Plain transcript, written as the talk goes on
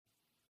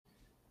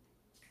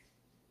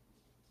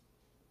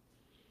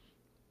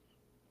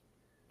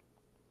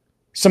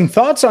Some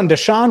thoughts on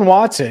Deshaun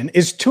Watson.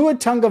 Is Tua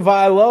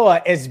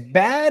Tagovailoa as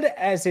bad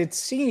as it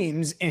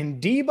seems in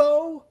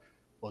Debo?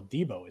 Well,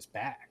 Debo is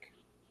back.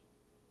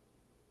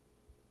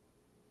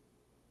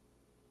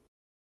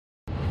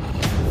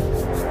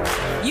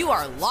 You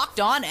are Locked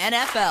On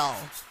NFL,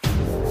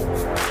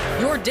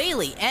 your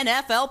daily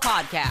NFL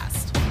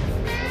podcast.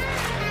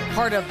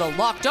 Part of the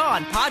Locked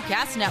On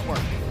Podcast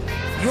Network,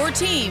 your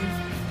team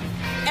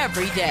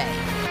every day.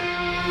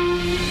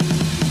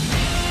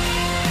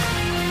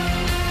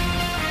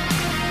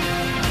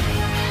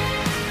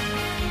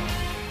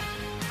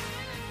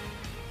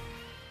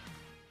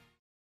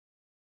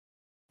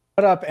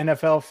 What up,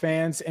 NFL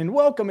fans, and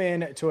welcome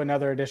in to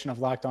another edition of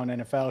Locked On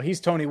NFL. He's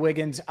Tony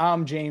Wiggins.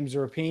 I'm James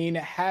Rapine.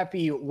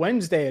 Happy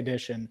Wednesday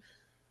edition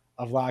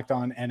of Locked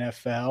On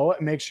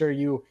NFL. Make sure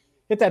you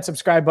hit that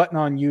subscribe button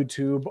on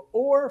YouTube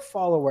or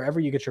follow wherever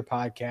you get your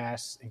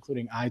podcasts,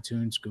 including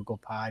iTunes, Google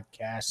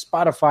Podcasts,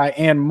 Spotify,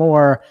 and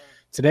more.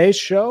 Today's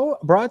show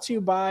brought to you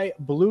by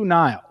Blue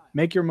Nile.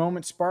 Make your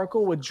moment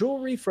sparkle with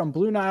jewelry from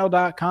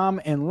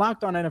BlueNile.com, and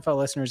Locked On NFL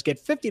listeners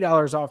get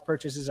 $50 off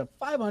purchases of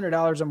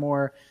 $500 or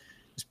more.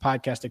 This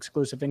podcast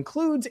exclusive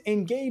includes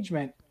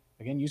engagement.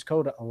 Again, use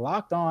code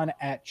Locked On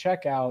at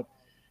checkout.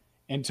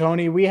 And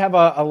Tony, we have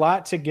a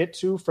lot to get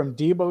to, from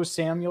Deebo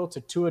Samuel to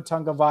Tua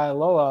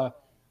Tagovailoa.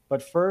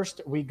 But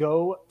first, we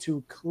go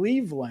to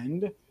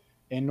Cleveland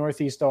in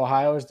Northeast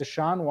Ohio as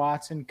Deshaun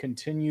Watson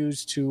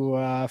continues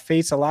to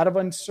face a lot of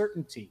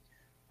uncertainty.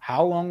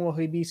 How long will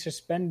he be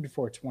suspended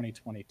for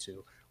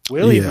 2022?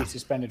 Will he be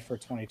suspended for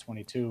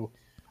 2022?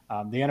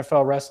 The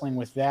NFL wrestling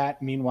with that.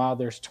 Meanwhile,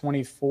 there's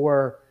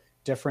 24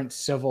 different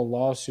civil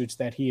lawsuits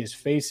that he is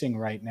facing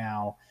right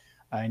now.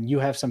 And you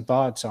have some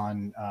thoughts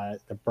on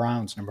the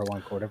Browns' number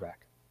one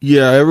quarterback.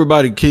 Yeah,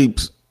 everybody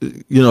keeps,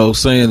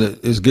 saying that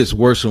it gets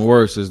worse and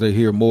worse as they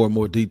hear more and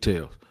more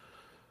details.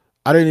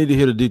 I didn't need to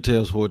hear the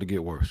details for it to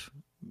get worse.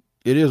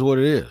 It is what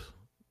it is,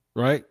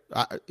 right?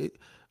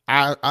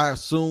 I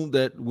assume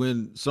that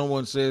when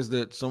someone says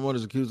that someone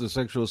is accused of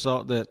sexual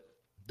assault, that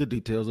the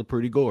details are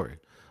pretty gory.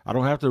 I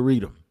don't have to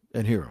read them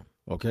and hear them,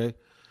 okay?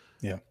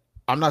 Yeah.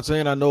 I'm not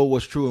saying I know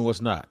what's true and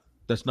what's not.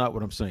 That's not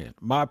what I'm saying.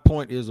 My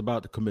point is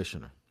about the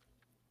commissioner.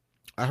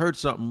 I heard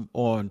something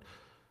on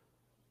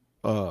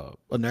a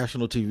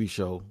national TV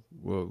show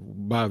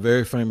by a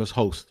very famous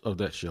host of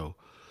that show,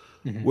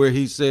 where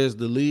he says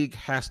the league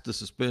has to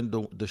suspend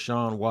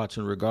Deshaun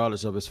Watson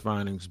regardless of his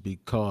findings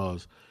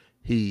because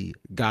he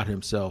got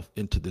himself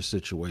into this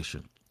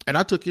situation. And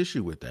I took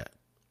issue with that.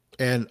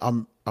 And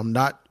I'm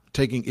not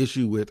taking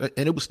issue with, and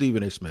it was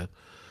Stephen A. Smith.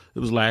 It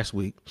was last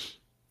week.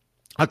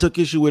 I took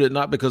issue with it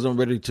not because I'm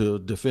ready to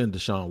defend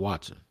Deshaun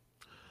Watson.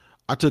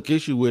 I took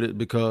issue with it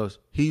because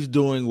he's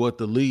doing what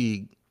the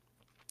league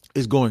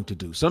is going to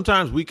do.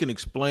 Sometimes we can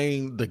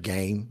explain the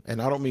game,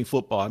 and I don't mean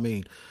football. I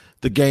mean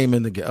the game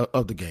of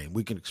the game.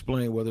 We can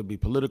explain, whether it be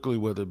politically,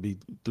 whether it be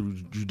through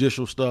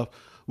judicial stuff.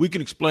 We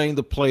can explain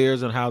the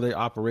players and how they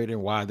operate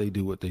and why they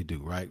do what they do,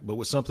 right? But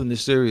with something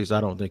this serious,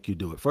 I don't think you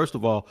do it. First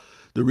of all,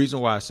 the reason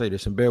why I say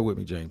this, and bear with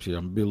me, James, here,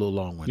 I'm going to be a little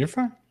long-winded. You're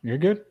fine. You're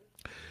good.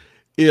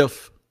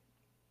 If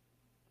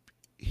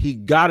he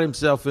got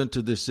himself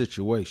into this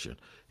situation,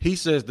 he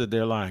says that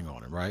they're lying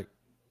on him, right?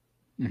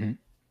 Mm-hmm.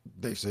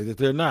 They say that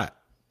they're not.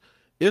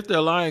 If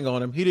they're lying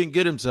on him, he didn't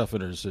get himself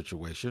into the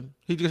situation.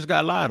 He just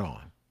got lied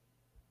on.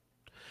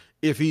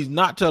 If he's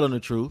not telling the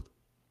truth,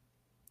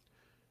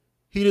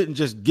 he didn't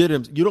just get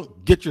him. You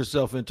don't get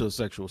yourself into a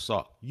sexual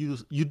assault. You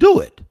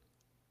do it.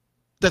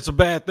 That's a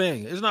bad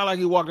thing. It's not like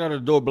he walked out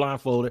of the door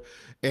blindfolded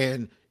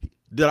and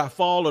did I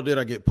fall or did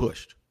I get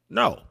pushed?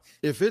 No.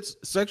 If it's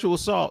sexual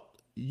assault,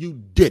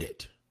 you did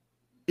it.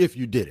 If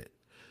you did it.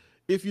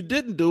 If you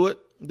didn't do it,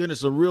 then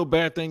it's a real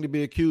bad thing to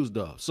be accused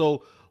of.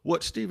 So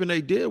what Stephen A.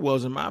 did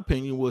was, in my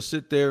opinion, was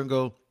sit there and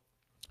go,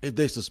 if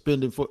they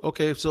suspend him for,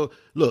 okay, so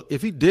look,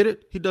 if he did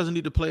it, he doesn't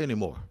need to play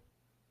anymore.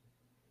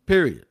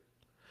 Period.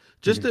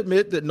 Just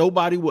admit that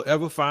nobody will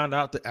ever find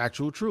out the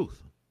actual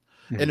truth.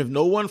 And if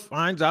no one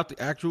finds out the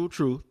actual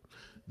truth,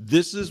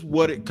 this is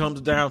what it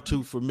comes down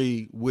to for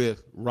me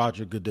with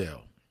Roger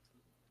Goodell.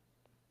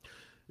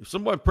 If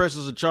someone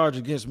presses a charge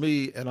against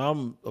me and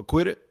I'm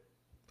acquitted,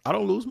 I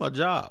don't lose my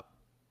job.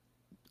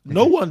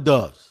 No one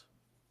does.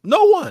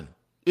 No one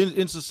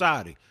in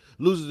society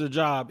loses their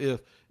job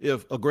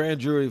if a grand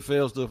jury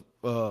fails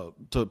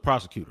to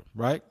prosecute him,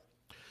 right?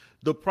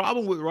 The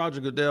problem with Roger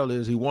Goodell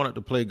is he wanted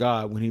to play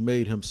God when he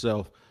made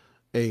himself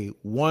a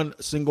one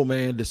single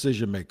man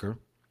decision maker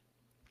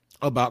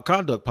about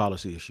conduct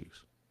policy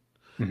issues,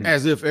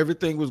 as if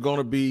everything was going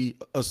to be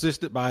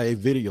assisted by a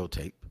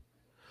videotape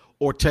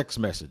or text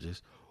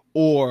messages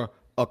or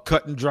a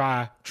cut and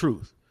dry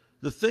truth.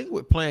 The thing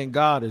with playing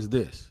God is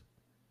this.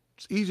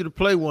 It's easy to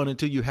play one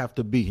until you have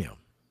to be him,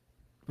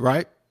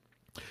 right?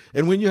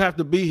 And when you have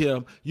to be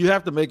him, you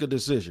have to make a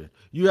decision.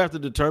 You have to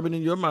determine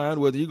in your mind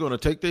whether you're going to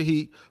take the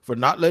heat for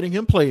not letting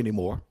him play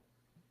anymore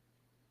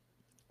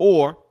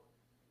or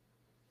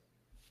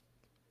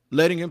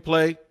letting him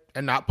play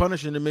and not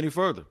punishing him any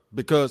further.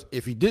 Because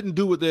if he didn't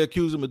do what they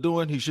accuse him of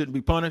doing, he shouldn't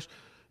be punished.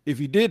 if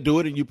he did do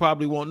it, and you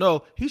probably won't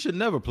know, he should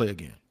never play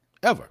again,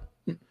 ever.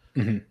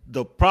 Mm-hmm.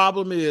 The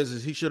problem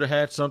is he should have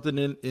had something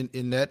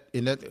in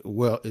that.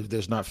 Well, if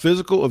there's not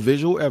physical or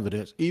visual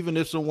evidence, even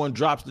if someone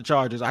drops the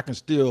charges, I can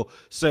still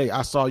say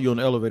I saw you on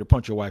the elevator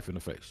punch your wife in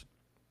the face,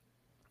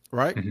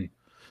 right? Mm-hmm.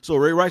 So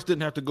Ray Rice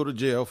didn't have to go to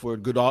jail for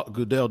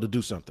Goodell to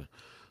do something.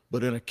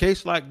 But in a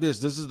case like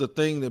this is the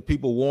thing that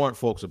people warn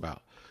folks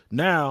about.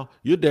 Now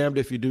you're damned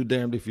if you do,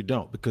 damned if you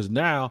don't, because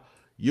now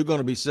you're going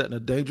to be setting a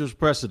dangerous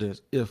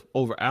precedent if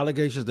over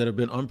allegations that have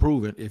been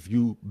unproven, if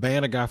you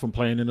ban a guy from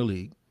playing in the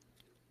league.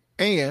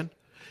 And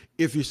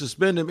if you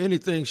suspend him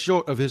anything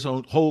short of his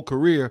whole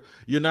career,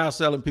 you're now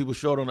selling people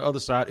short on the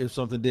other side if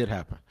something did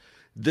happen.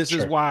 This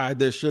is why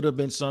there should have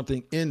been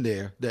something in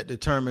there that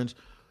determines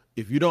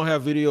if you don't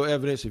have video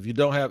evidence, if you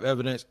don't have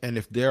evidence, and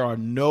if there are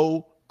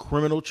no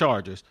criminal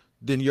charges,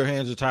 then your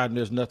hands are tied and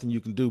there's nothing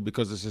you can do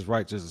because it's his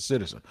rights as a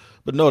citizen.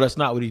 But no, that's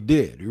not what he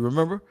did. You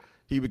remember?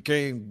 He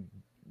became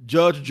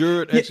judge,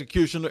 jury,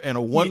 executioner, and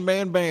a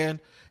one-man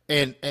band.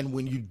 And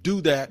when you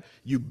do that,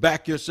 you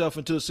back yourself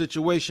into a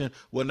situation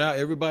where now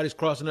everybody's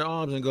crossing their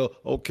arms and go,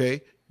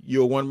 okay,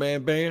 you're a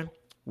one-man band.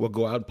 Well,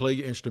 go out and play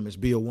your instruments,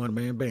 be a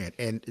one-man band.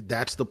 And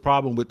that's the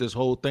problem with this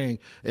whole thing.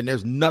 And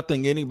there's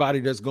nothing anybody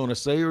that's going to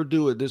say or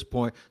do at this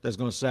point that's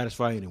going to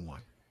satisfy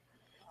anyone.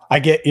 I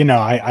get,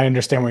 I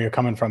understand where you're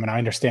coming from, and I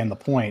understand the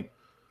point.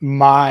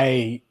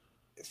 My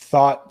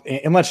thought,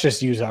 and let's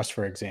just use us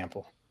for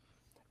example,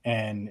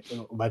 and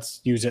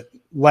let's use it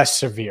less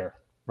severe,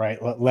 right?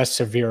 Less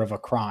severe of a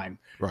crime.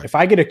 Right. If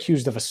I get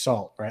accused of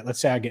assault, right? Let's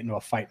say I get into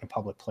a fight in a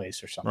public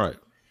place or something. Right.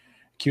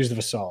 Accused of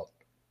assault.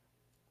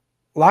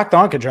 Locked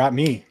On could drop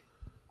me.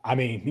 I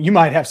mean, you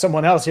might have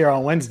someone else here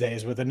on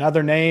Wednesdays with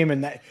another name,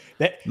 and that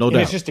no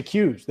doubt. It's just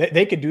accused.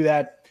 They could do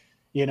that.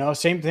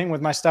 Same thing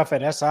with my stuff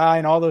at SI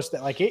and all those.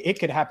 Like it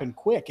could happen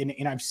quick,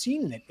 and I've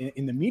seen it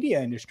in the media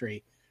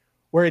industry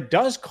where it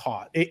does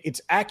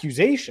it's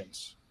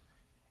accusations,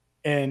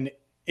 and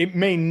you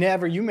may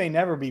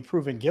never be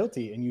proven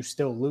guilty, and you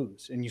still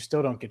lose, and you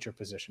still don't get your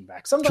position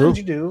back. Sometimes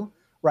you do,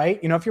 right?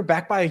 If you're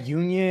backed by a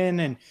union,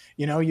 and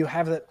you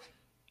have that,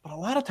 but a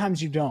lot of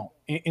times you don't,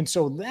 and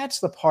so that's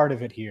the part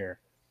of it here,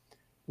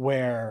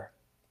 where,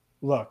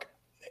 look.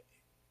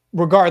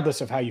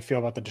 Regardless of how you feel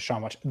about the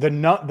Deshaun Watson,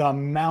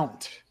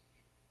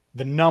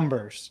 the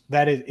numbers,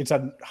 it's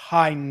a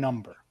high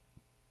number.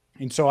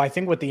 And so I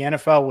think what the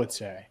NFL would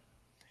say,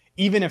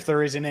 even if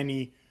there isn't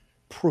any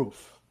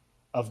proof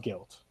of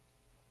guilt,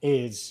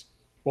 is,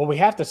 well, we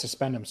have to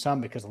suspend him some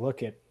because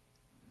look at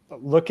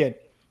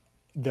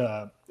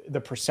the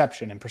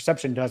perception, and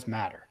perception does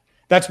matter.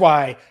 That's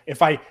why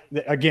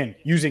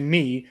using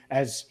me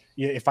as,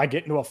 if I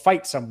get into a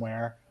fight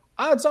somewhere,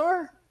 odds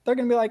are, they're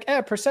going to be like,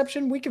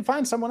 perception, we can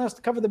find someone else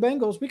to cover the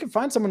Bengals. We can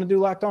find someone to do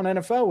Locked On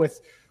NFL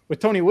with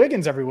Tony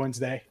Wiggins every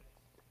Wednesday.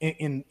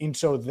 And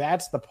so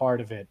that's the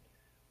part of it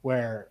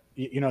where,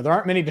 there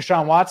aren't many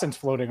Deshaun Watsons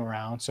floating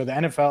around. So the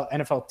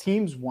NFL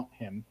teams want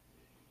him.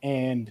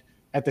 And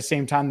at the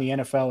same time, the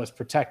NFL is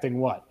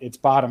protecting its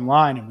bottom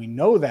line. And we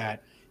know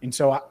that. And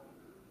so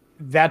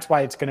that's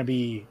why it's going to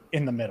be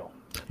in the middle.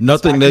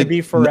 Nothing that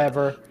be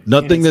forever.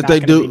 Nothing that they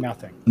do.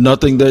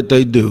 Nothing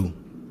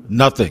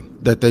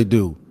that they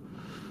do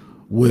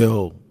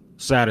will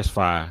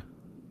satisfy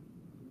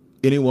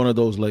any one of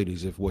those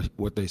ladies if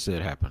what they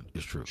said happened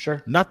is true.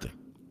 Sure. Nothing.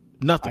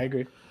 I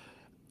agree.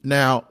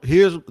 Now,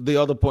 here's the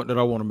other point that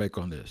I want to make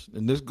on this,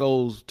 and this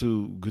goes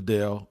to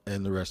Goodell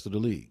and the rest of the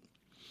league.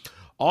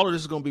 All of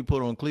this is going to be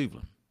put on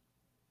Cleveland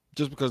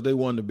just because they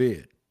won the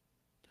bid.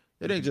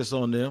 It ain't just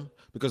on them,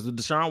 because if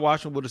Deshaun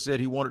Watson would have said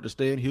he wanted to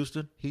stay in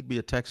Houston, he'd be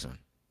a Texan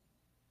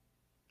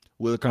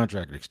with a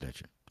contract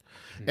extension.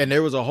 Mm-hmm. And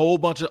there was a whole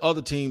bunch of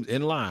other teams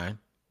in line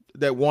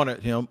that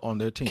wanted him on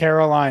their team.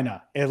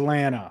 Carolina,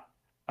 Atlanta,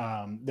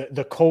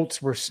 the Colts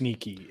were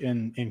sneaky,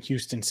 and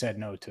Houston said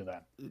no to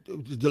them.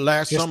 The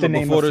last summer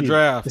before the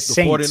draft, the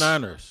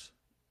 49ers.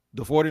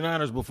 The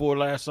 49ers before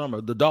last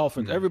summer, the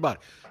Dolphins, everybody.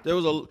 There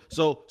was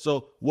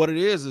so what it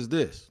is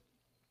this.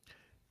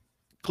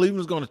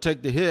 Cleveland's going to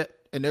take the hit,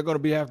 and they're going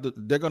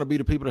to be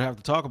the people that have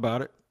to talk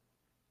about it.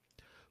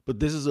 But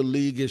this is a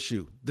league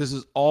issue. This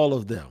is all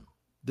of them.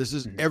 This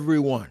is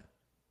everyone.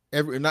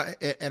 And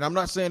I'm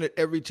not saying that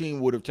every team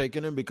would have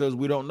taken him, because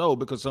we don't know,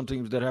 because some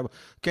teams that have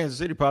Kansas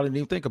City probably didn't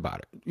even think about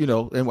it,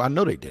 and I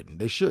know they didn't.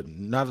 They shouldn't.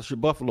 Neither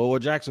should Buffalo or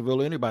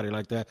Jacksonville or anybody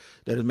like that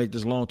has made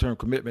this long-term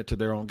commitment to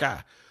their own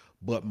guy.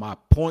 But my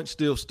point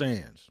still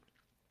stands.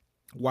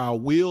 While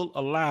we'll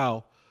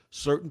allow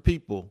certain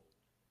people,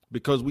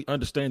 because we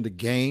understand the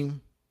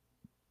game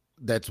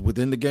that's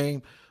within the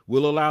game,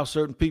 we'll allow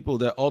certain people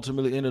that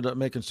ultimately ended up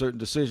making certain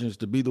decisions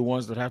to be the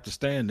ones that have to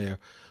stand there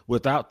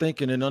without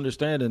thinking and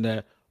understanding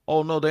that,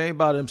 oh, no, they ain't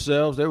by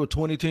themselves. There were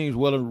 20 teams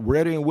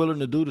ready and willing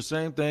to do the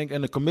same thing,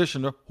 and the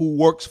commissioner who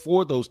works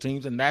for those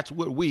teams, and that's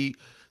what we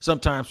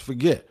sometimes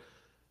forget.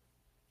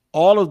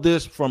 All of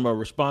this from a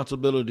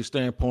responsibility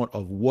standpoint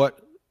of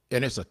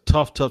and it's a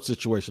tough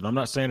situation. I'm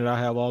not saying that I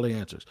have all the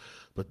answers,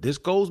 but this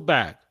goes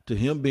back to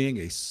him being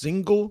a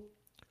single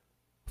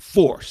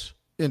force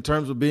in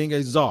terms of being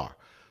a czar.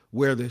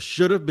 where there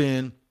should have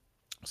been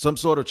some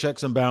sort of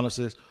checks and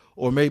balances,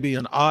 or maybe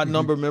an odd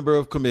number member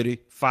of committee,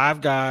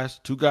 5 guys,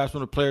 2 guys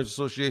from the Players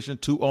Association,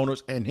 2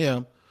 owners, and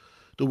him,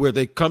 to where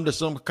they come to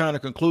some kind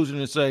of conclusion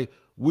and say,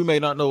 we may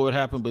not know what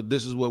happened, but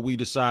this is what we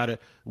decided.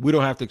 We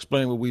don't have to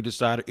explain what we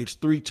decided. It's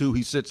 3-2.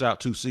 He sits out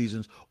 2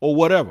 seasons or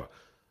whatever.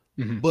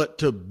 But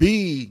to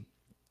be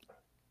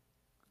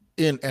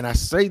in, and I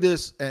say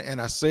this and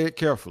I say it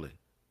carefully,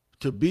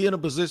 to be in a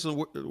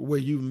position where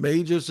you've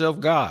made yourself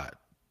God,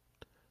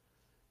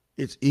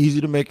 it's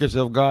easy to make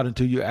yourself God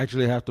until you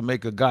actually have to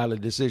make a godly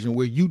decision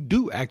where you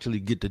do actually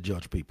get to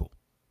judge people.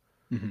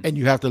 And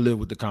you have to live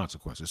with the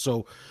consequences.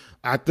 So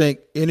I think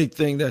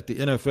anything that the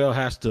NFL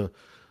has to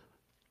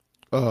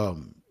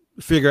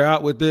figure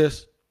out with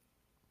this,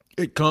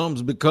 it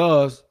comes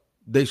because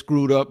they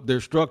screwed up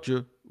their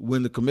structure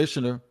when the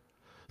commissioner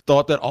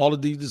thought that all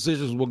of these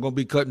decisions were going to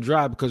be cut and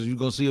dry, because you're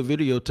going to see a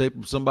videotape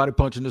of somebody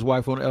punching his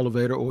wife on the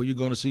elevator, or you're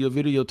going to see a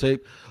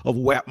videotape of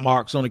whap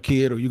marks on a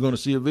kid, or you're going to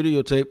see a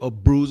videotape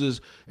of bruises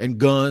and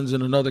guns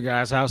in another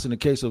guy's house in the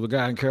case of a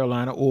guy in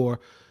Carolina, or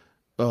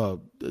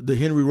the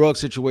Henry Ruggs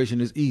situation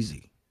is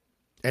easy.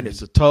 And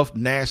it's a tough,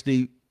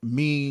 nasty,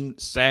 mean,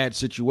 sad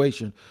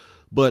situation.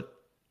 But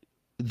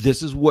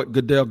this is what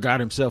Goodell got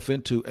himself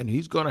into, and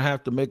he's going to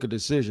have to make a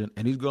decision,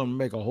 and he's going to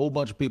make a whole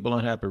bunch of people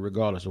unhappy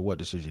regardless of what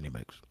decision he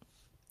makes.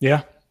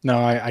 Yeah, no,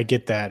 I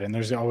get that. And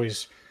there's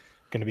always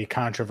going to be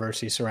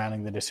controversy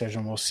surrounding the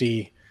decision. We'll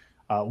see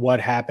what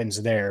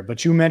happens there.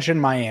 But you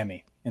mentioned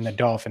Miami and the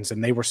Dolphins,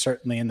 and they were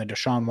certainly in the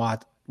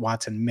Deshaun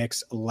Watson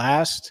mix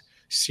last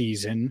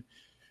season.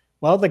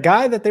 Well, the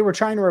guy that they were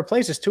trying to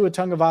replace is Tua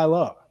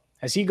Tagovailoa.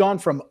 Has he gone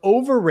from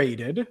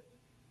overrated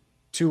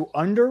to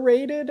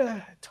underrated?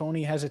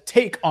 Tony has a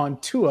take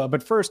on Tua,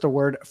 but first a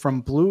word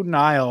from Blue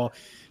Nile,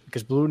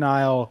 because Blue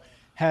Nile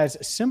has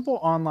simple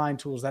online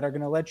tools that are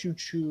going to let you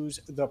choose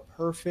the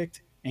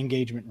perfect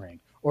engagement ring,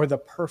 or the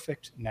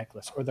perfect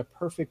necklace, or the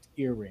perfect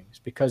earrings,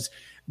 because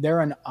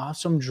they're an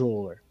awesome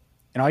jeweler.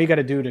 And all you got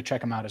to do to check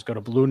them out is go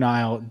to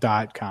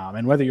BlueNile.com.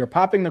 And whether you're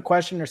popping the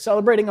question or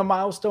celebrating a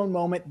milestone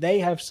moment, they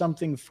have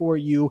something for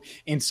you,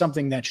 and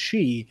something that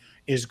she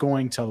is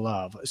going to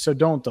love. So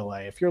don't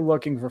delay. If you're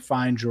looking for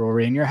fine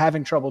jewelry and you're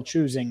having trouble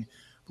choosing,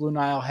 Blue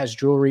Nile has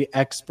jewelry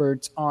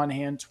experts on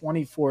hand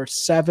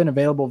 24/7,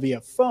 available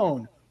via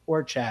phone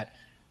or chat,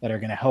 that are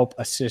going to help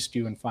assist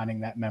you in finding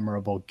that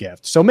memorable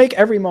gift. So make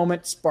every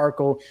moment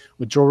sparkle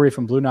with jewelry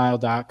from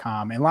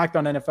BlueNile.com. And Locked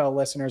On NFL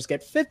listeners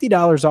get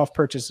 $50 off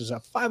purchases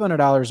of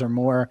 $500 or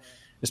more.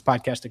 This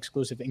podcast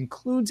exclusive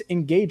includes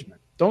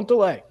engagement. Don't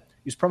delay.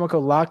 Use promo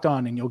code Locked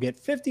On and you'll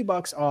get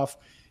 $50 off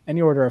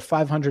any order of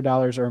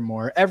 $500 or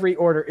more. Every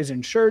order is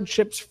insured,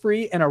 ships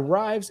free, and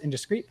arrives in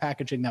discreet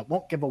packaging that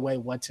won't give away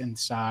what's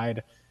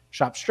inside.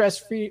 Shop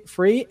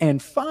stress-free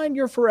and find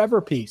your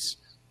forever piece.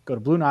 Go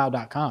to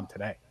BlueNile.com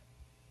today.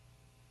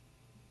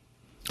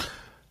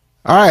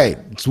 All right,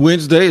 it's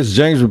Wednesday. It's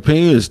James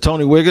Rapine. It's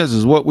Tony Wiggins.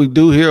 It's what we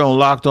do here on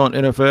Locked On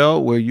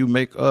NFL, where you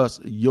make us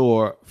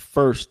your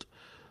first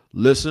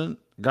listen.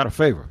 Got a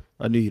favor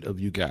I need of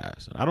you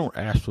guys. I don't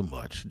ask for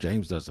much.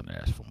 James doesn't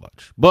ask for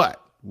much.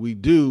 But we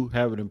do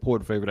have an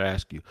important favor to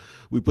ask you.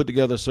 We put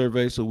together a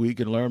survey so we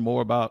can learn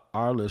more about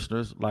our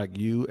listeners like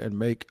you and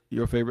make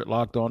your favorite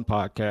Locked On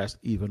podcast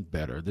even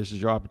better. This is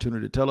your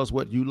opportunity to tell us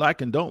what you like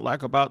and don't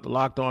like about the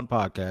Locked On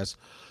podcast.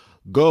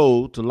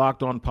 Go to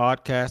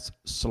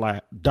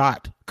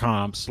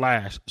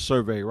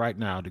LockedOnPodcast.com/survey right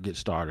now to get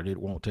started. It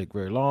won't take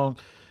very long,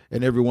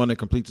 and everyone that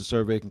completes the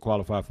survey can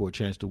qualify for a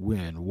chance to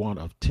win one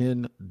of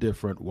 10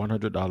 different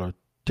 $100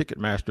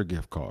 Ticketmaster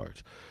gift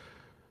cards.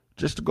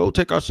 Just to go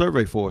take our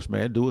survey for us,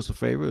 man. Do us a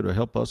favor. It'll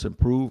help us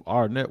improve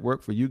our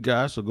network for you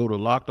guys. So go to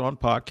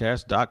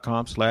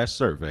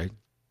LockedOnPodcast.com/survey,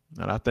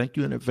 and I thank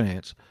you in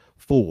advance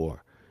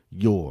for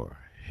your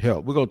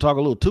help. We're going to talk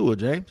a little Tua,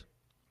 James.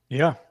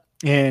 Yeah.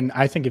 And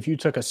I think if you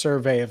took a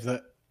survey of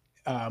the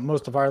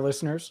most of our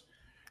listeners,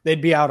 they'd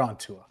be out on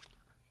Tua.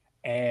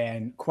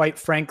 And quite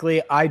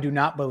frankly, I do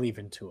not believe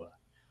in Tua.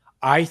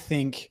 I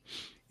think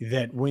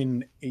that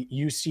when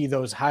you see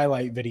those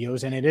highlight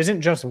videos, and it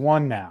isn't just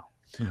one now,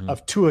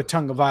 of Tua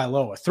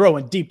Tagovailoa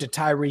throwing deep to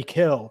Tyreek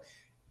Hill,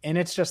 and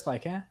it's just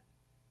like,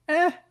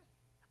 I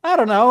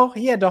don't know.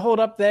 He had to hold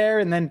up there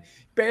and then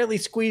barely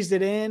squeezed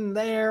it in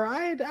there.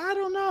 I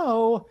don't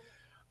know.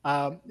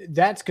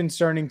 That's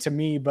concerning to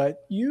me,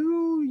 but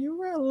you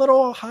were a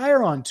little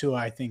higher on Tua,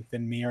 I think,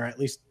 than me, or at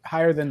least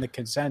higher than the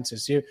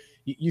consensus.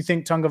 You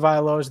think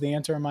Tagovailoa is the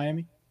answer in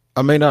Miami?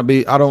 I may not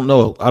be. I don't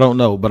know,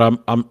 but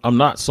I'm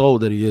not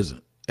sold that he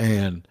isn't.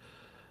 And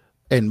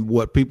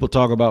what people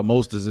talk about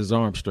most is his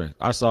arm strength.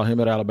 I saw him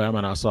at Alabama,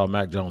 and I saw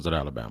Mac Jones at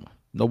Alabama.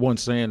 No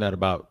one's saying that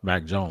about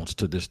Mac Jones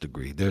to this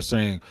degree. They're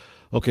saying,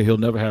 okay, he'll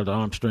never have the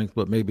arm strength,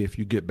 but maybe if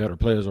you get better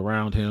players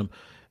around him,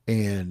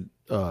 and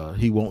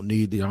he won't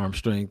need the arm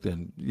strength.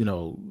 And, you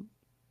know,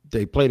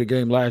 they played a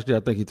game last year.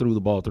 I think he threw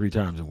the ball 3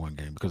 times in one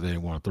game because they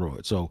didn't want to throw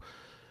it. So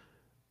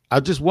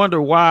I just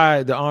wonder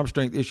why the arm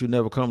strength issue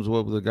never comes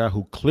up with a guy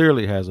who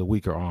clearly has a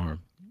weaker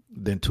arm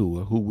than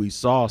Tua, who we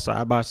saw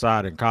side by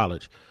side in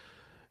college.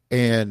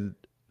 And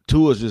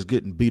Tua's just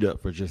getting beat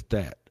up for just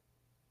that.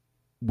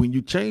 When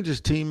you change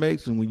his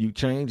teammates and when you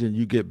change and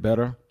you get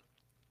better,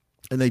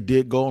 and they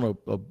did go on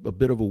a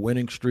bit of a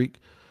winning streak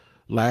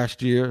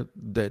last year,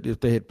 that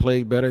if they had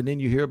played better, and then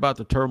you hear about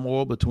the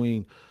turmoil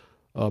between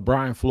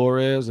Brian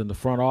Flores and the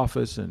front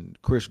office and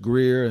Chris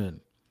Greer, and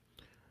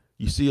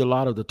you see a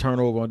lot of the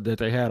turnover that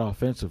they had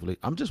offensively.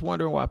 I'm just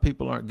wondering why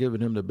people aren't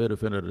giving him the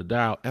benefit of the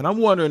doubt. And I'm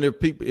wondering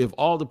if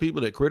all the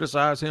people that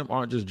criticize him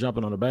aren't just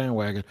jumping on the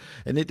bandwagon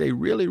and that they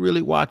really,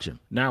 really watch him.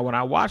 Now, when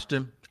I watched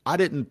him, I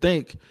didn't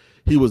think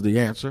he was the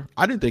answer.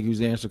 I didn't think he was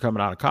the answer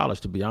coming out of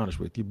college, to be honest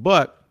with you.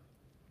 But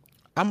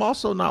I'm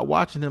also not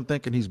watching him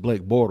thinking he's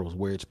Blake Bortles,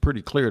 where it's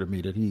pretty clear to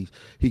me that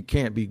he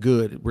can't be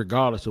good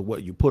regardless of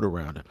what you put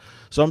around him.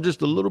 So I'm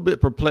just a little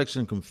bit perplexed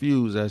and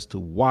confused as to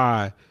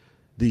why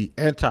the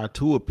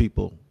anti-Tua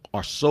people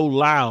are so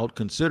loud,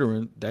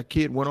 considering that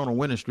kid went on a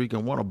winning streak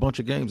and won a bunch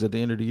of games at the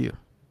end of the year.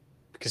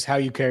 Because how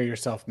you carry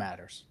yourself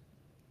matters.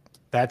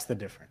 That's the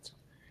difference.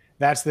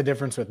 That's the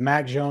difference with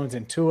Mac Jones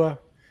and Tua.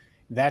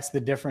 That's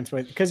the difference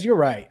with – because you're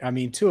right. I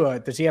mean, Tua,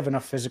 does he have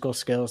enough physical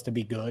skills to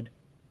be good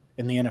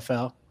in the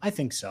NFL? I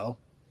think so.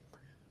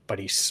 But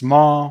he's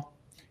small.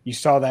 You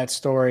saw that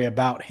story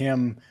about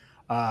him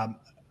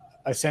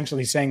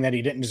essentially saying that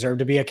he didn't deserve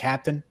to be a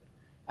captain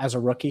as a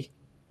rookie.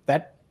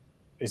 That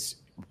is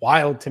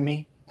wild to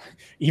me.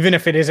 Even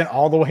if it isn't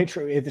all the way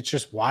true, it's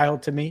just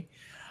wild to me.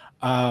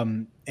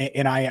 And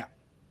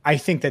I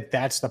think that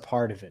that's the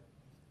part of it,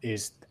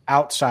 is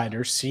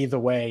outsiders see the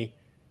way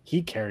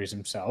he carries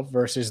himself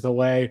versus the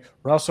way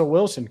Russell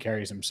Wilson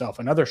carries himself,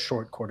 another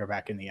short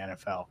quarterback in the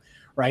NFL,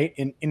 right?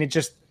 And it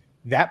just,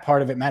 that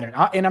part of it mattered.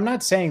 And I'm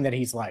not saying that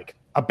he's like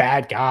a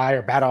bad guy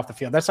or bad off the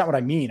field. That's not what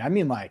I mean. I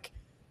mean, like,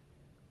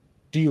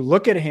 do you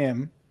look at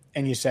him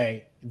and you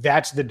say,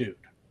 that's the dude,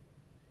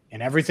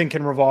 and everything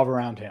can revolve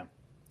around him?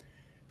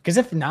 Because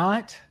if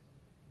not,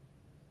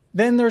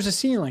 then there's a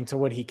ceiling to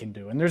what he can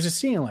do, and there's a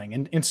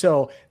ceiling. And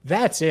so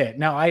that's it.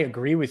 Now, I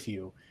agree with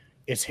you.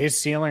 Is his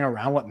ceiling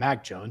around what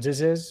Mac Jones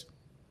is?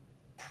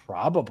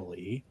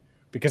 Probably.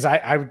 Because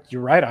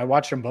you're right. I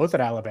watched them both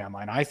at Alabama,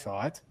 and I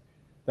thought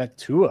that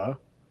Tua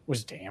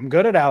was damn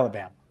good at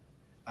Alabama.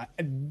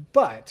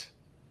 But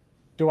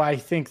do I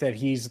think that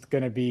he's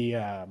going to be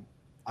a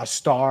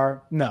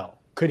star? No.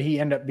 Could he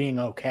end up being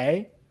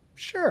okay?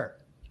 Sure.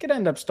 He could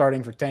end up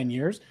starting for 10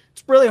 years.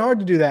 It's really hard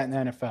to do that in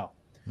the NFL,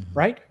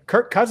 right?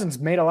 Kirk Cousins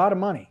made a lot of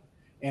money,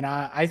 and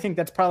I think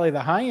that's probably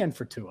the high end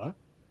for Tua.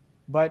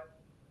 But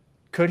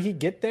could he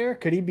get there?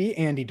 Could he be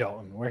Andy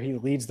Dalton, where he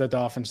leads the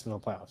Dolphins to the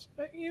playoffs?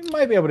 You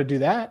might be able to do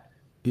that.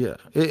 Yeah,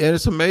 and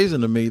it's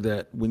amazing to me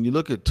that when you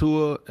look at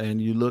Tua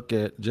and you look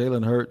at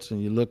Jalen Hurts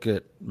and you look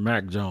at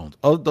Mac Jones,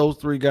 of those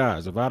three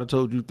guys, if I'd have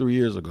told you 3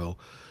 years ago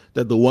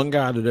that the one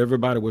guy that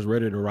everybody was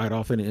ready to write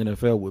off in the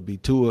NFL would be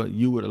Tua,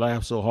 you would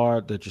laugh so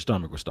hard that your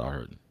stomach would start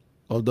hurting.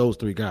 Of those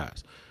three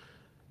guys,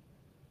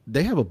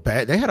 they had a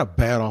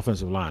bad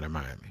offensive line in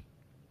Miami.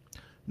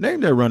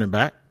 Name their running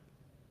back.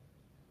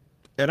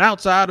 And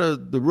outside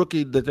of the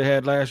rookie that they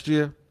had last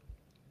year,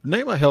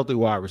 name a healthy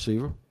wide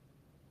receiver.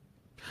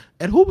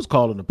 And who was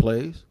calling the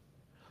plays?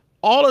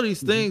 All of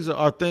these things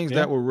are things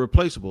that were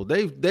replaceable.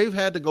 They've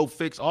had to go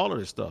fix all of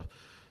this stuff.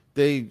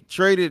 They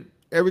traded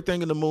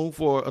everything in the moon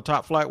for a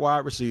top flight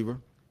wide receiver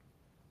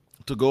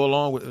to go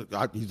along with.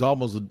 It's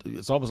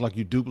almost like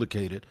you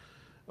duplicated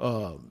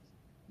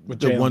with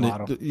the one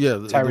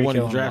the one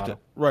you drafted.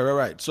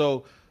 Right.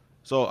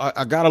 So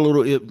I got a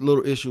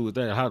little issue with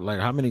that.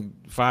 How many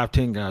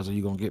 5'10" guys are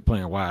you gonna get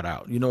playing wide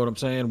out? You know what I'm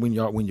saying? When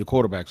your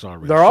quarterbacks are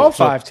they're all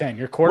 5'10".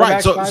 Your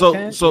quarterback's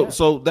 5'10".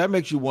 So that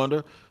makes you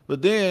wonder.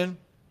 But then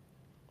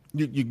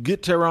you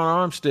get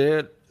Teron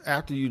Armstead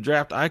after you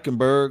draft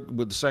Eichenberg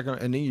with the second,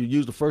 and then you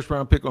use the first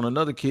round pick on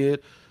another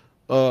kid.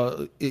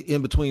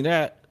 In between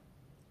that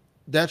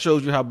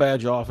shows you how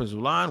bad your offensive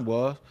line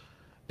was.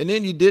 And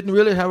then you didn't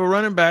really have a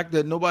running back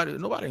that nobody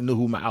knew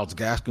who Myles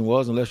Gaskin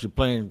was unless you're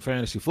playing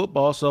fantasy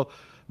football. So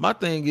my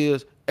thing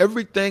is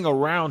everything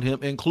around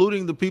him,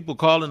 including the people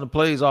calling the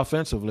plays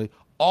offensively,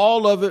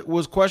 all of it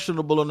was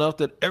questionable enough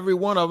that every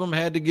one of them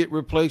had to get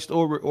replaced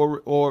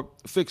or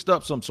fixed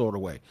up some sort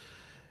of way.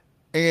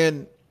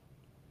 And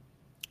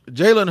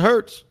Jalen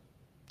Hurts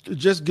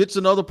just gets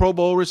another Pro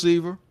Bowl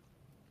receiver,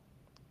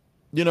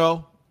 you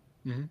know.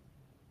 Mm-hmm.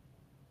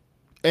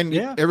 And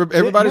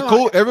everybody's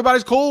cool.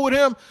 Everybody's cool with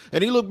him,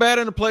 and he looked bad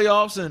in the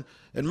playoffs.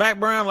 And Mac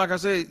Brown, like I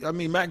said,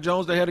 Mac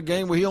Jones, they had a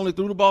game where he only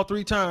threw the ball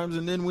 3 times,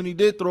 and then when he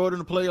did throw it in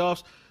the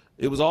playoffs,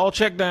 it was all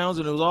check downs,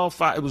 and it was all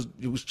it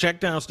was check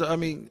down stuff. I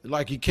mean,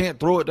 like he can't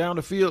throw it down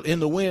the field in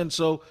the wind.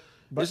 So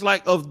it's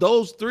like of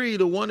those 3,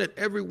 the one that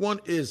everyone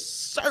is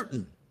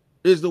certain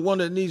is the one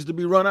that needs to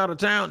be run out of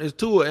town is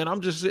Tua, and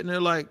I'm just sitting there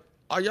like,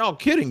 are y'all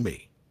kidding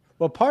me?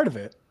 Well, part of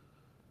it,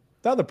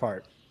 the other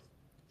part,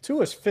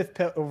 Tua's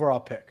 5th overall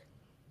pick.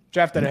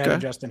 Drafted ahead of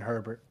Justin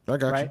Herbert. I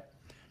got you.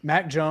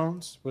 Mac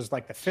Jones was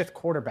like the 5th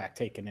quarterback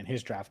taken in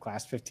his draft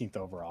class, 15th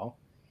overall.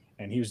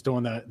 And he was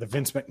doing the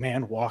Vince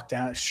McMahon walk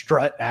down,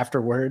 strut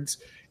afterwards.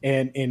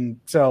 And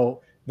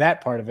so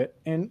that part of it.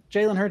 And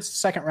Jalen Hurts,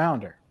 2nd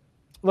rounder.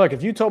 Look,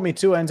 if you told me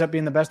Tua ends up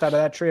being the best out of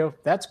that trio,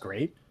 that's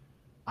great.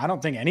 I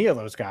don't think any of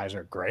those guys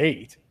are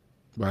great.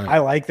 Right. I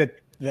like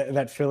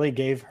that Philly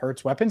gave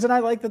Hurts weapons, and I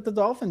like that the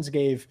Dolphins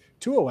gave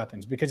Tua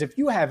weapons, because if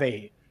you have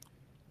a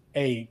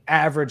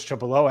average to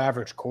below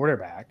average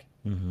quarterback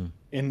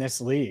in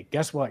this league,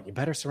 guess what? You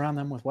better surround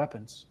them with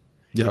weapons.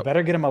 Yep. You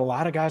better get them a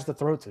lot of guys to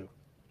throw to.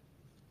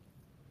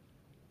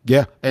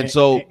 Yeah, and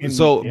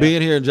so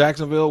being here in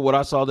Jacksonville, what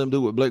I saw them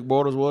do with Blake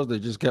Bortles was they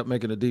just kept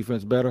making the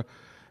defense better,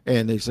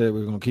 and they said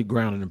we're going to keep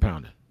grounding and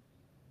pounding.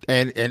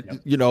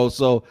 And you know,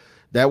 so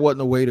that wasn't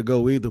the way to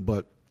go either.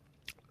 But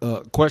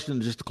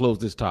question just to close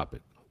this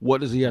topic.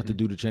 What does he have to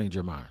do to change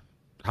your mind?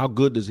 How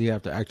good does he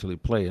have to actually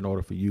play in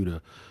order for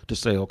you to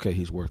say, okay,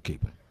 he's worth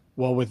keeping?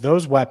 Well, with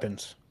those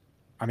weapons,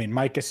 I mean,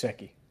 Mike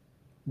Gesicki,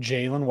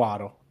 Jalen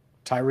Waddle,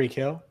 Tyreek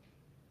Hill,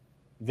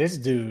 this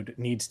dude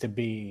needs to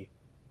be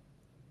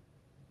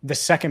the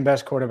second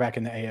best quarterback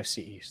in the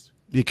AFC East.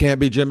 You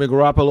can't be Jimmy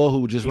Garoppolo,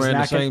 who just ran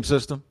the same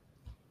system.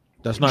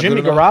 That's not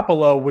Jimmy good enough.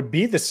 Garoppolo would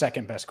be the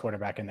second best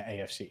quarterback in the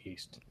AFC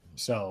East.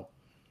 So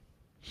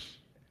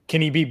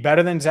can he be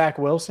better than Zach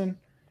Wilson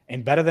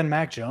and better than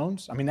Mac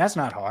Jones? I mean, that's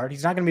not hard.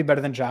 He's not going to be better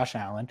than Josh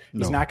Allen.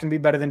 He's not going to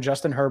be better than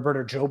Justin Herbert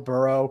or Joe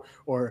Burrow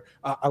or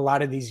a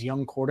lot of these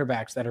young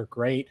quarterbacks that are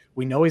great.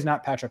 We know he's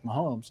not Patrick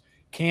Mahomes.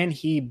 Can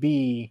he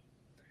be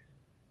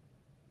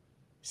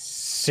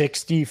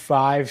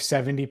 65,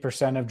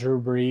 70% of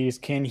Drew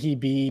Brees? Can he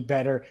be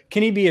better?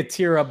 Can he be a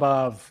tier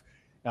above,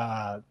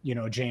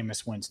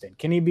 Jameis Winston?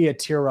 Can he be a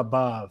tier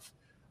above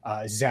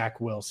Zach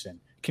Wilson?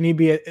 Can he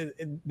be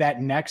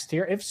that next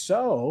tier? If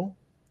so,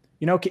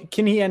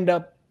 can he end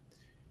up,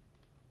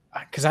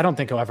 because I don't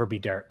think he'll ever be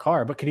Derek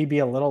Carr, but could he be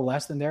a little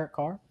less than Derek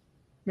Carr?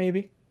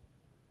 Maybe.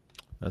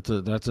 That's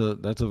a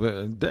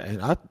very,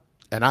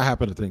 and I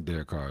happen to think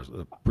Derek Carr is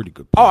a pretty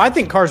good player. Oh, I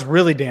think Carr's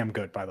really damn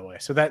good, by the way.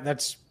 So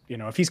that's,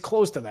 if he's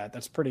close to that,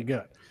 that's pretty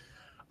good.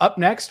 Up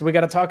next, we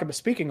got to talk about,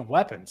 speaking of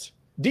weapons,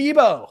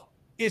 Debo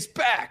is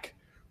back.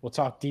 We'll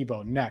talk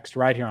Debo next,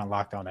 right here on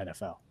Locked On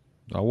NFL.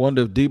 I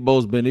wonder if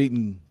Debo's been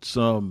eating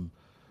some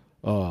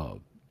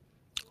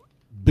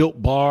Built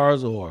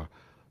Bars, or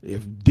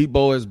if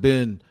Debo has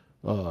been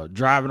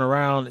driving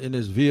around in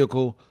his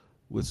vehicle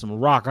with some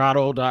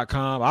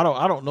rockauto.com.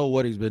 I don't know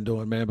what he's been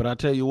doing, man, but I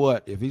tell you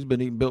what, if he's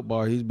been eating Built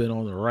Bar, he's been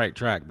on the right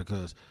track,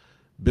 because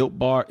Built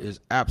Bar is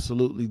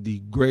absolutely the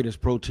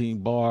greatest protein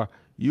bar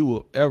you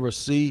will ever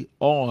see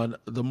on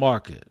the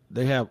market.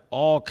 They have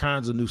all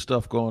kinds of new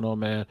stuff going on,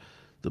 man.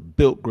 The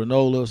Built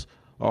granolas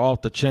are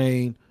off the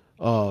chain.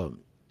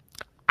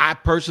 I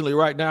personally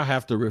right now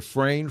have to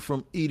refrain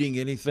from eating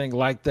anything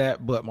like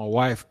that, but my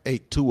wife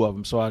ate 2 of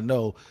them, so I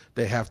know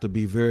they have to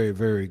be very,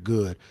 very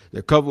good.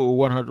 They're covered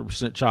with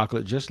 100%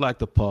 chocolate, just like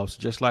the Puffs,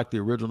 just like the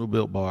original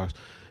Built Bars.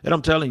 And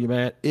I'm telling you,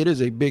 man, it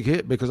is a big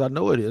hit, because I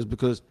know it is,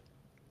 because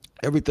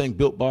everything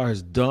Built Bar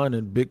has done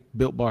and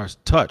Built Bar has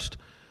touched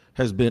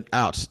has been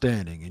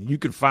outstanding. And you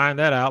can find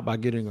that out by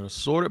getting an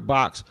assorted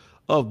box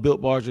of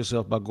Built Bars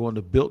yourself by going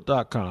to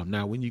Built.com.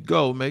 Now, when you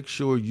go, make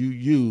sure you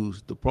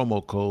use the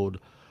promo code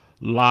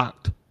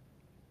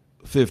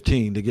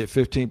LOCKED15 to get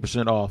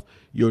 15% off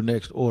your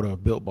next order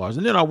of Built Bars.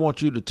 And then I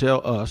want you to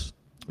tell us,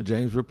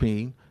 James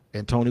Rapien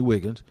and Tony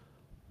Wiggins,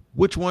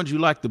 which ones you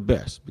like the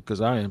best,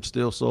 because I am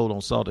still sold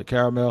on salted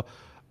caramel.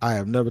 I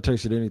have never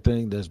tasted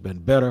anything that's been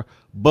better,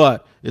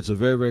 but it's a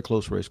very, very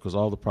close race, because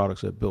all the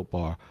products at Built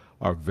Bar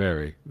are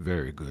very,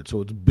 very good.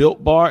 So it's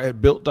Built Bar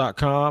at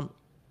Built.com.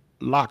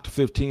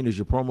 Locked15 is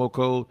your promo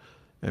code,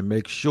 and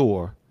make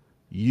sure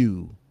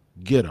you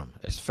get them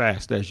as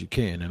fast as you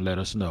can and let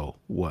us know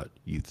what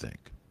you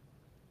think.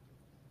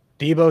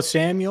 Debo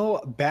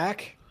Samuel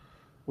back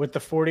with the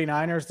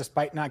 49ers,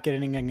 despite not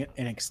getting an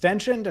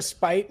extension,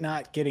 despite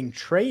not getting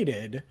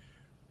traded,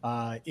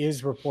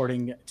 is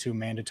reporting to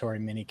mandatory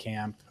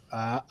minicamp.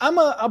 I'm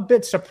a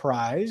bit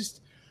surprised,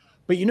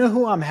 but you know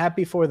who I'm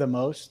happy for the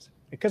most?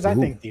 Because I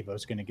think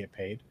Debo's going to get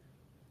paid.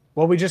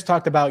 Well, we just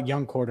talked about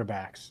young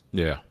quarterbacks.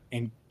 Yeah.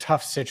 In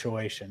tough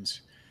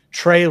situations.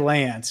 Trey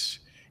Lance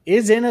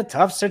is in a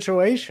tough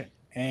situation,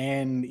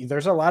 and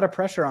there's a lot of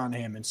pressure on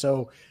him. And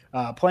so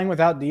playing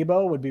without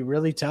Debo would be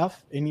really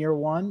tough in year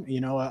one,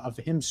 of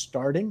him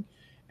starting.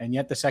 And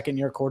yet the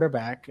second-year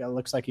quarterback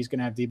looks like he's going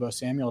to have Debo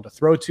Samuel to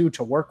throw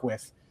to work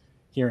with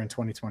here in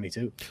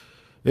 2022.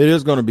 It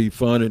is going to be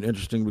fun and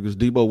interesting, because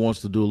Debo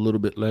wants to do a little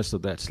bit less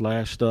of that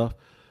slash stuff.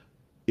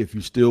 If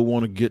you still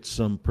want to get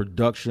some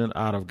production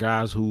out of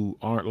guys who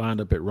aren't lined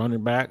up at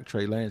running back,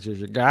 Trey Lance is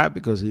your guy,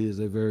 because he is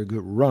a very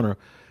good runner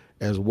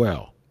as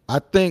well. I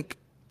think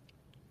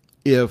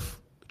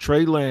if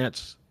Trey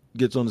Lance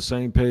gets on the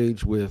same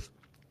page with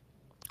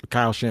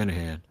Kyle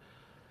Shanahan,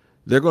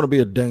 they're going to be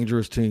a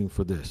dangerous team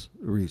for this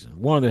reason.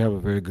 One, they have a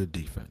very good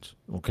defense,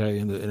 okay?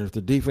 And if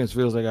the defense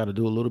feels they got to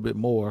do a little bit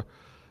more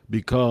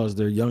because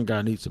their young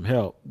guy needs some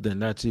help, then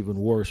that's even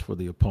worse for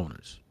the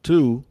opponents.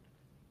 Two,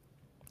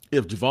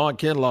 if Javon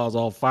Kinlaw is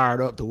all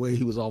fired up the way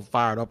he was all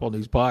fired up on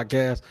these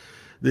podcasts,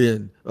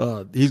 then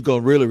he's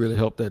going to really, really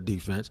help that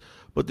defense.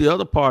 But the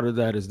other part of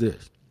that is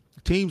this.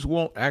 Teams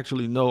won't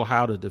actually know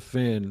how to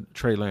defend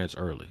Trey Lance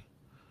early.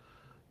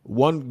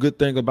 one good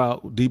thing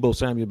about Deebo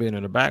Samuel being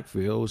in the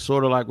backfield was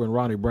sort of like when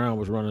Ronnie Brown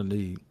was running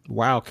the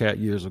Wildcat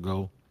years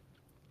ago.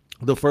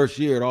 The first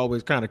year, it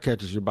always kind of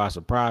catches you by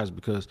surprise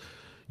because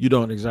you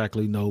don't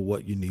exactly know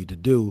what you need to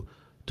do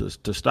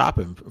to stop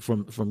him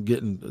from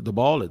getting the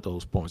ball at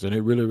those points. And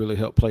it really, really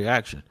helped play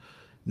action.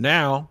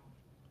 Now,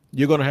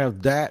 you're going to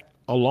have that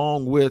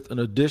along with an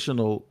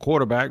additional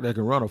quarterback that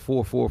can run a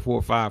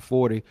 4.45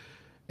 40,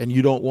 and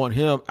you don't want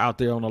him out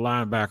there on the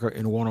linebacker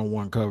in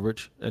one-on-one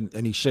coverage, and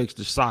he shakes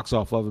the socks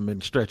off of him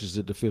and stretches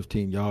it to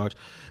 15 yards.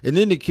 And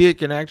then the kid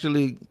can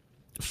actually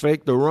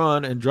fake the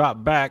run and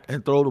drop back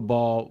and throw the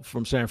ball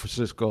from San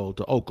Francisco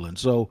to Oakland.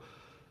 So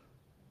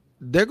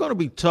they're going to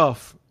be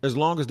tough as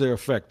long as they're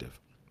effective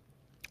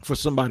for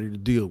somebody to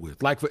deal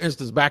with. Like, for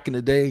instance, back in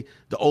the day,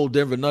 the old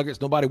Denver Nuggets,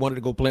 nobody wanted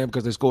to go play them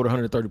because they scored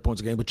 130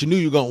 points a game, but you knew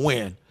you were going to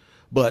win.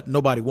 But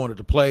nobody wanted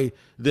to play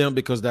them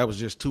because that was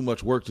just too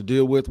much work to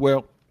deal with.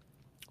 Well,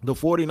 the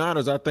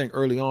 49ers, I think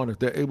early on, if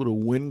they're able to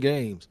win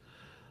games,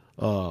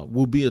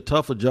 will be a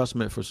tough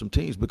adjustment for some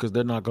teams because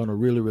they're not going to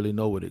really, really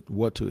know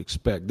what to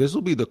expect. This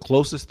will be the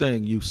closest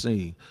thing you've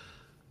seen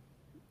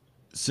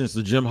since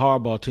the Jim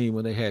Harbaugh team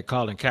when they had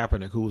Colin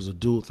Kaepernick, who was a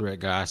dual threat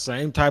guy.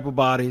 Same type of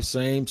body,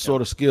 same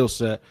sort of skill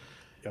set.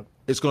 Yep.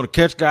 It's going to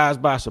catch guys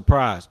by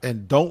surprise.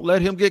 And don't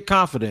let him get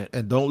confident,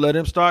 and don't let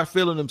him start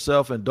feeling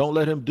himself, and don't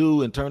let him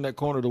do and turn that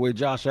corner the way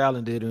Josh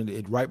Allen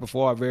did right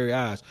before our very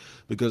eyes.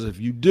 Because if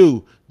you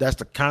do, that's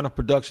the kind of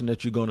production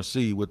that you're going to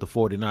see with the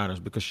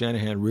 49ers, because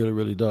Shanahan really,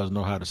 really does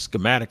know how to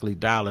schematically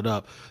dial it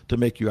up to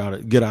make you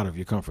get out of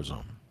your comfort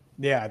zone.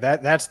 Yeah,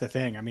 that's the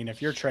thing. I mean,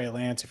 if you're Trey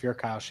Lance, if you're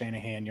Kyle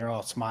Shanahan, you're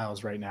all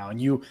smiles right now, and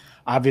you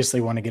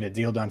obviously want to get a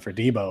deal done for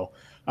Deebo.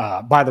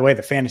 By the way,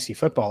 the fantasy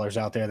footballers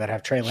out there that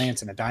have Trey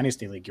Lance in a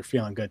dynasty league, you're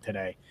feeling good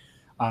today.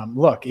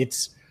 Look,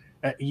 it's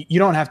you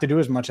don't have to do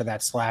as much of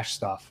that slash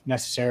stuff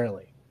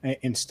necessarily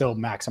and still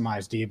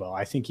maximize Deebo.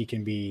 I think he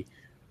can be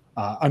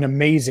an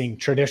amazing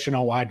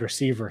traditional wide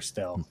receiver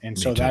still, and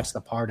so that's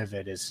the part of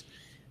it is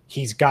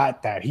he's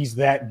got that. He's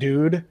that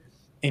dude.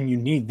 And you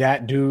need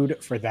that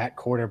dude for that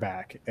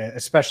quarterback,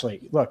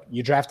 especially. Look,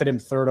 you drafted him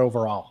 3rd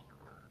overall,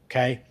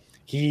 okay?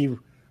 He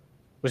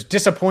was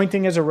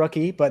disappointing as a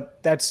rookie,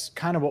 but that's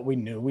kind of what we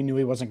knew. We knew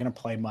he wasn't going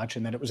to play much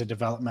and that it was a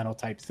developmental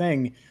type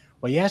thing.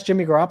 Well, you asked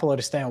Jimmy Garoppolo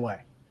to stay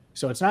away.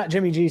 So it's not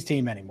Jimmy G's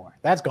team anymore.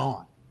 That's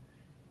gone.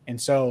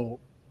 And so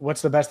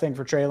what's the best thing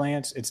for Trey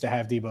Lance? It's to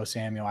have Deebo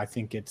Samuel. I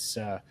think it's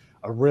a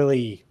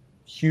really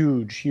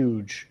huge,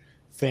 huge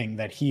thing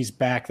that he's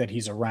back, that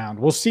he's around.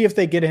 We'll see if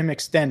they get him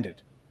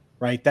extended.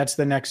 Right, that's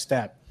the next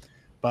step.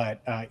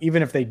 But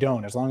even if they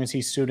don't, as long as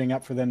he's suiting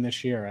up for them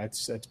this year,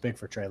 it's big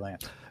for Trey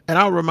Lance. And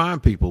I'll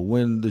remind people,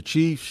 when the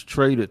Chiefs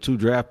traded 2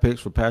 draft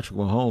picks for Patrick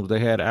Mahomes, they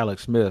had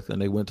Alex Smith,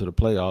 and they went to the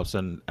playoffs,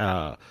 and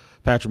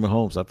Patrick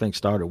Mahomes, I think,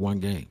 started 1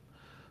 game.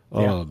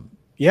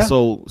 Yeah.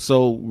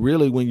 So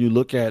really, when you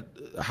look at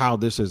how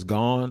this has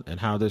gone and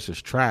how this is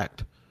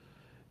tracked,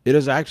 it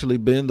has actually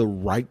been the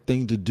right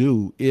thing to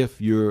do if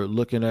you're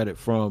looking at it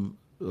from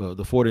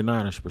the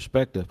 49ers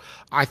perspective.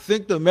 I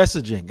think the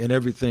messaging and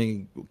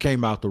everything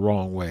came out the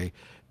wrong way,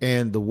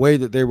 and the way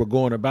that they were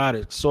going about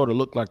it sort of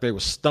looked like they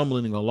were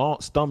stumbling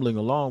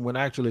along when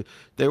actually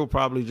they were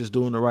probably just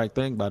doing the right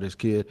thing by this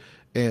kid.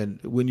 And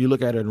when you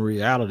look at it in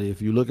reality,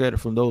 if you look at it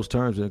from those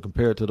terms and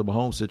compare it to the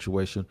Mahomes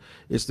situation,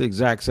 it's the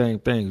exact same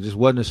thing. It just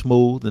wasn't as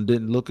smooth and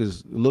didn't look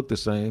the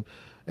same.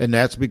 And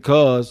that's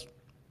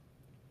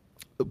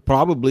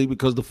probably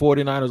because the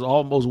 49ers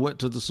almost went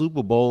to the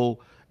Super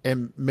Bowl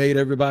and made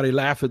everybody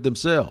laugh at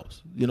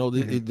themselves. You know,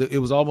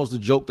 it was almost a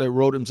joke that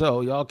wrote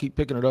himself. Y'all keep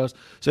picking at us,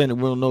 saying that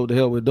we don't know what the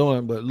hell we're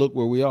doing, but look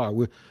where we are.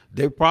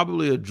 They're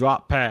probably a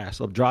dropped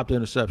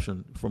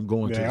interception from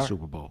going to the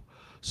Super Bowl.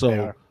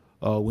 So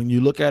when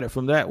you look at it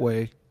from that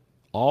way,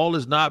 all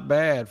is not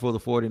bad for the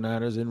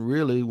 49ers. And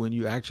really, when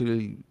you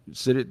actually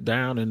sit it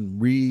down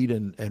and read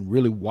and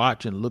really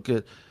watch and look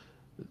at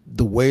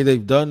the way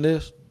they've done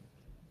this,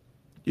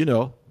 you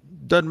know,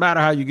 doesn't matter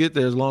how you get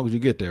there as long as you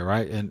get there,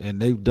 right?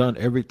 And they've done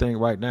everything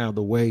right now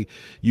the way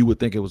you would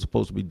think it was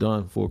supposed to be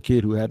done for a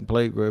kid who hadn't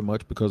played very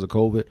much because of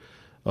COVID,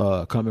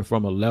 coming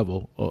from a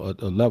level.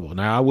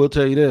 Now, I will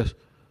tell you this.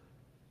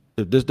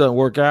 If this doesn't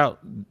work out,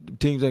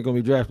 teams ain't going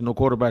to be drafting no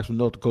quarterbacks from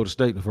North Dakota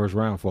State in the first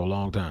round for a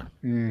long time.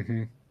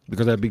 Mm-hmm.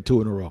 Because that'd be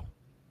 2 in a row.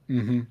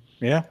 Mm-hmm.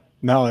 Yeah.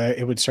 No,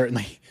 it would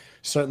certainly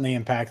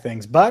impact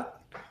things.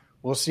 But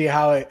we'll see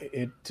how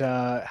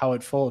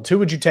it folds. Who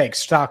would you take?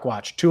 Stock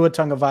watch, Tua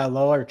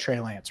Tagovailoa or Trey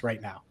Lance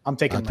right now? I'm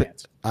taking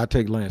Lance. I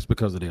take Lance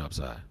because of the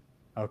upside.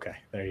 Okay,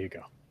 there you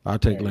go. I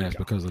take Lance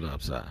because of the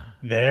upside.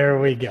 There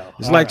we go.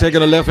 It's all like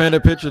taking a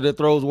left-handed pitcher that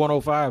throws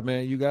 105.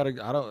 Man, you got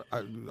to.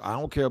 I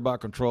don't care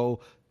about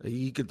control.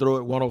 He can throw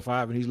it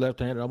 105 and he's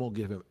left-handed. I'm gonna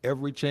give him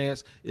every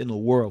chance in the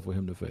world for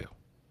him to fail.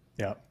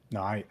 Yep.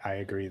 No, I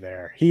agree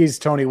there. He's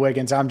Tony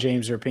Wiggins. I'm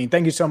James Rapien.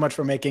 Thank you so much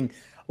for making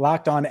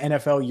Locked On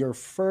NFL your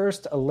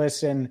first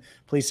listen.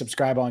 Please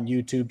subscribe on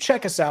YouTube.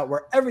 Check us out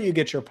wherever you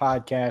get your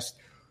podcast.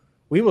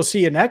 We will see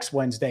you next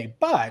Wednesday.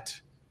 But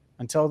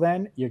until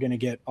then, you're going to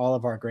get all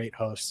of our great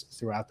hosts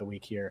throughout the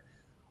week here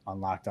on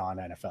Locked On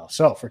NFL.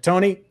 So for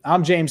Tony,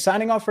 I'm James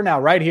signing off for now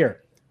right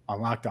here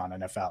on Locked On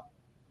NFL.